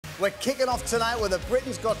We're kicking off tonight with a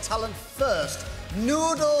Britain's Got Talent first.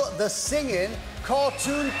 Noodle, the singing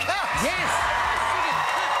cartoon cat. Yes!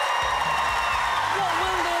 What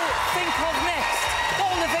will they think of next?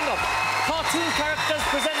 What will they think of? Cartoon characters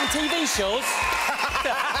presenting TV shows?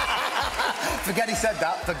 Forget he said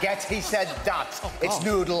that. Forget he said that. Oh, it's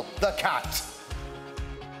Noodle, the cat.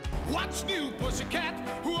 What's new, pussycat?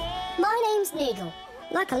 Whoa! My name's Noodle.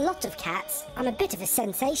 Like a lot of cats, I'm a bit of a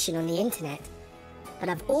sensation on the internet. But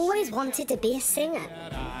I've always wanted to be a singer.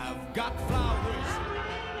 I've got flowers.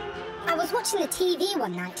 I was watching the TV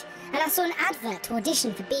one night and I saw an advert to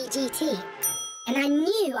audition for BGT. And I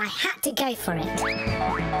knew I had to go for it.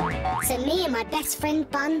 So me and my best friend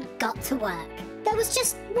Bun got to work. There was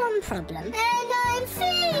just one problem. And I'm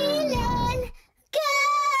feeling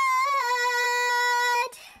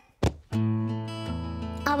good.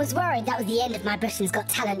 I was worried that was the end of my Britain's Got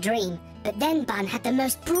Talent dream. But then Bun had the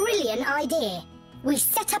most brilliant idea. We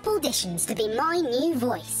set up auditions to be my new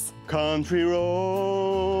voice. Country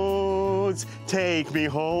roads, take me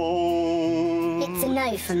home. It's a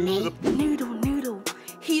no from me. Noodle, Noodle,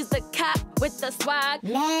 he's the cat with the swag.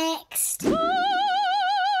 Next.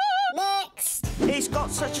 Next. He's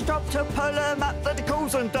got such a job to pull him up that he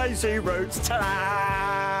calls on Daisy roads.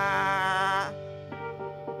 Ta-da!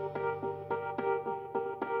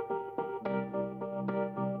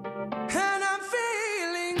 And I'm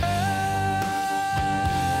feeling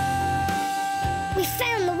We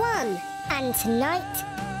found the one. And tonight,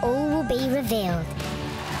 all will be revealed.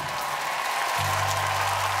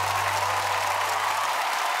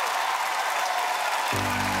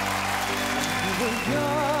 You were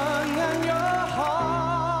young and your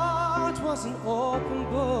heart was an open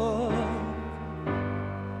book.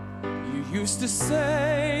 You used to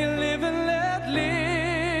say, live and let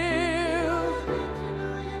live.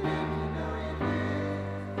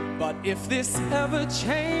 But if this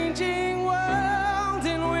ever-changing world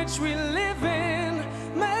in which we live in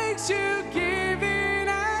makes you give in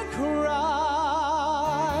and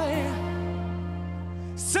cry,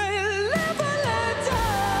 say live and let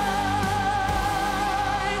die,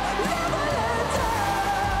 live and let die.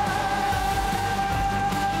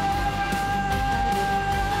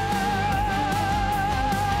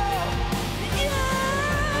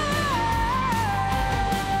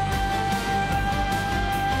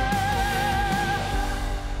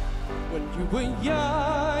 When you were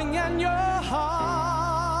young and your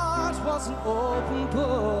heart was an open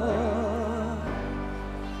book,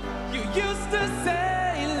 you used to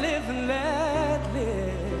say, live and let live.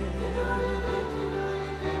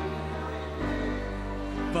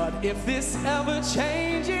 But if this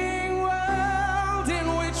ever-changing world in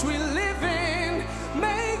which we live in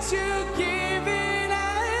makes you give in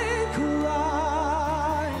and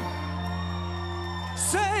cry,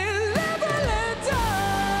 say, live and let die.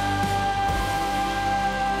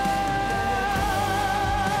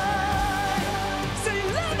 Say,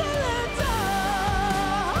 live and let die.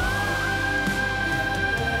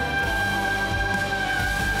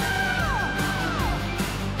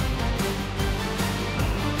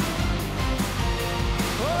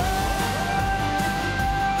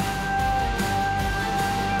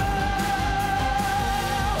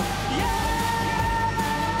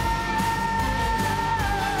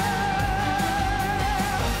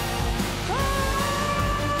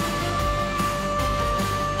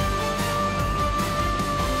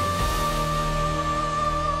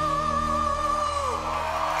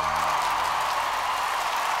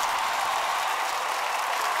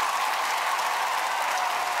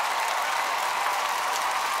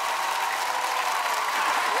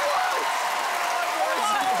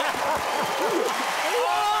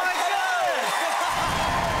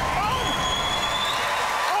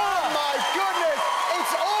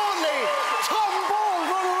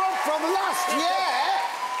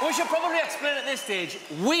 We should probably explain at this stage,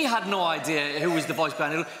 we had no idea who was the voice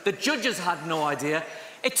behind Noodle. The judges had no idea.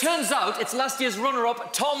 It turns out it's last year's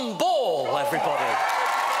runner-up, Tom Ball, everybody.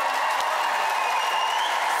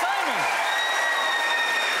 Simon.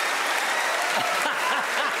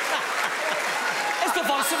 It's the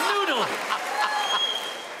voice of Noodle.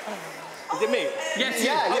 Is it me? Yes,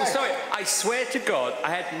 Yeah, Oh, yeah. sorry. I swear to God,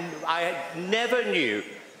 I never knew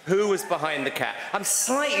who was behind the cat. I'm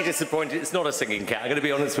slightly disappointed it's not a singing cat, I'm going to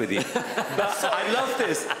be honest with you. But I love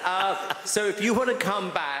this. So if you want to come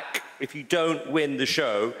back, if you don't win the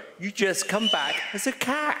show, you just come back as a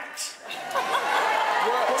cat. What a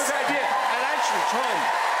good idea. And actually, Tom,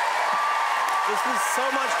 this was so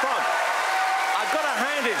much fun. I've got to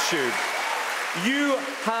hand it, Shoot. You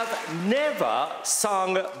have never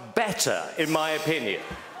sung better, in my opinion,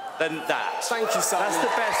 than that. Thank you, Simon. That's the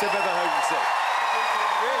best I've ever heard you sing.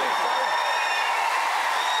 Really?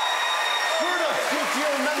 Do you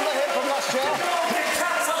remember him from last year?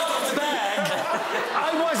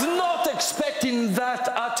 I was not expecting that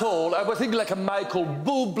at all. I was thinking like a Michael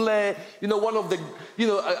Bublé, you know, one of the, you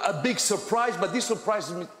know, a big surprise, but this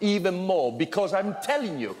surprised me even more because I'm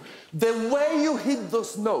telling you, the way you hit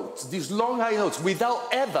those notes, these long high notes, without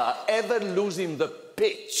ever losing the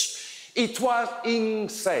pitch, it was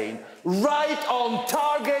insane. Right on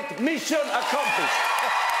target, mission accomplished.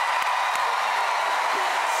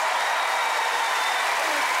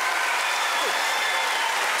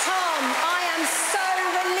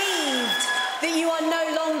 That you are no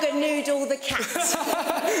longer Noodle the cat.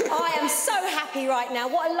 I am so happy right now.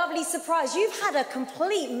 What a lovely surprise. You've had a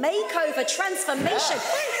complete makeover, transformation.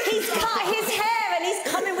 Yeah. He's cut his hair and he's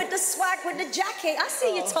coming with the swag, with the jacket. I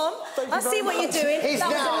see you, Tom. I see what you're doing. He's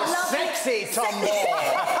now sexy, Tom Ball.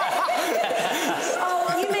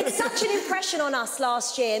 Oh, you made such an impression on us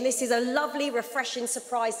last year, and this is a lovely, refreshing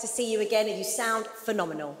surprise to see you again, and you sound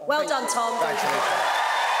phenomenal. Well done, Tom. Thank you.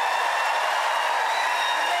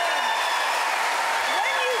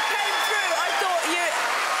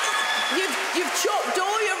 You've chopped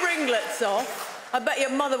all your ringlets off. I bet your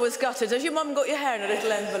mother was gutted. Has your mum got your hair in a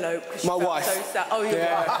little envelope? My wife. So sad. Oh, your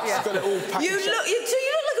wife. Yeah. She's got it all packaged. You look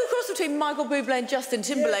like a cross between Michael Bublé and Justin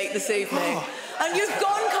Timberlake this evening. And you've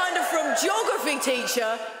gone kind of from geography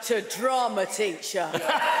teacher to drama teacher.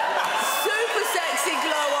 Super sexy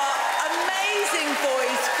glow up, amazing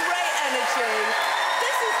voice, great energy.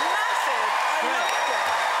 This is massive. I loved it.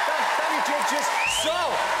 Thank you, judges. So,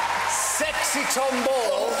 sexy Tom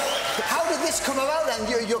Ball. How did this come about then,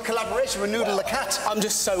 your collaboration with Noodle the cat? I'm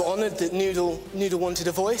just so honoured that Noodle wanted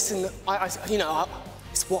a voice, and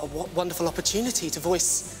it's what a wonderful opportunity to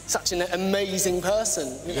voice such an amazing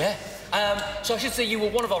person. Yeah. So I should say you were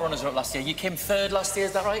one of our runners-up last year. You came third last year,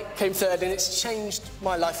 is that right? Came third, and it's changed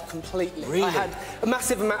my life completely. Really? I had a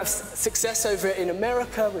massive amount of success over in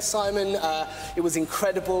America with Simon. It was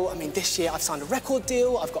incredible. I mean, this year I've signed a record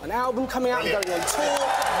deal. I've got an album coming out. I'm going on tour.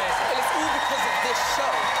 And it's all because of this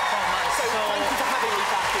show. So thank you for having me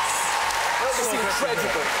back. It's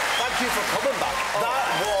incredible. Thank you for coming back. That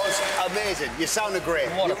was amazing. You sounded great.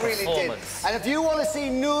 What you a really did. And if you want to see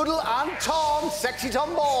Noodle and Tom, sexy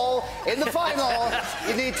Tom Ball, in the final,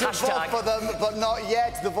 you need to vote for them, but not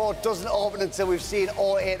yet. The vote doesn't open until we've seen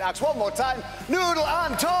all 8 acts. One more time, Noodle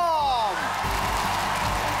and Tom!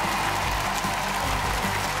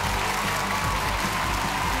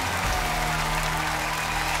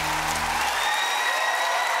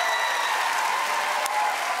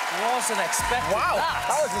 Wasn't expecting that.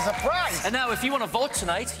 That was a surprise. And now, if you want to vote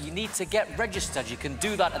tonight, you need to get registered. You can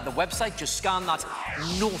do that at the website. Just scan that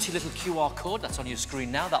naughty little QR code that's on your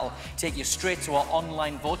screen now. That'll take you straight to our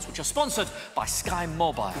online votes, which are sponsored by Sky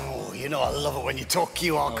Mobile. Oh, you know I love it when you talk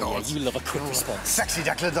QR codes. Yeah, you love a quick response. Sexy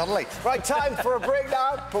Declan Donnelly. Right, time for a break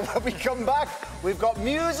now. But when we come back, we've got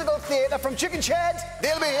musical theatre from Chicken Shed.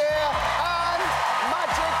 They'll be here. And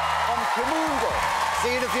magic from Kamundo.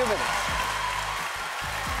 See you in a few minutes.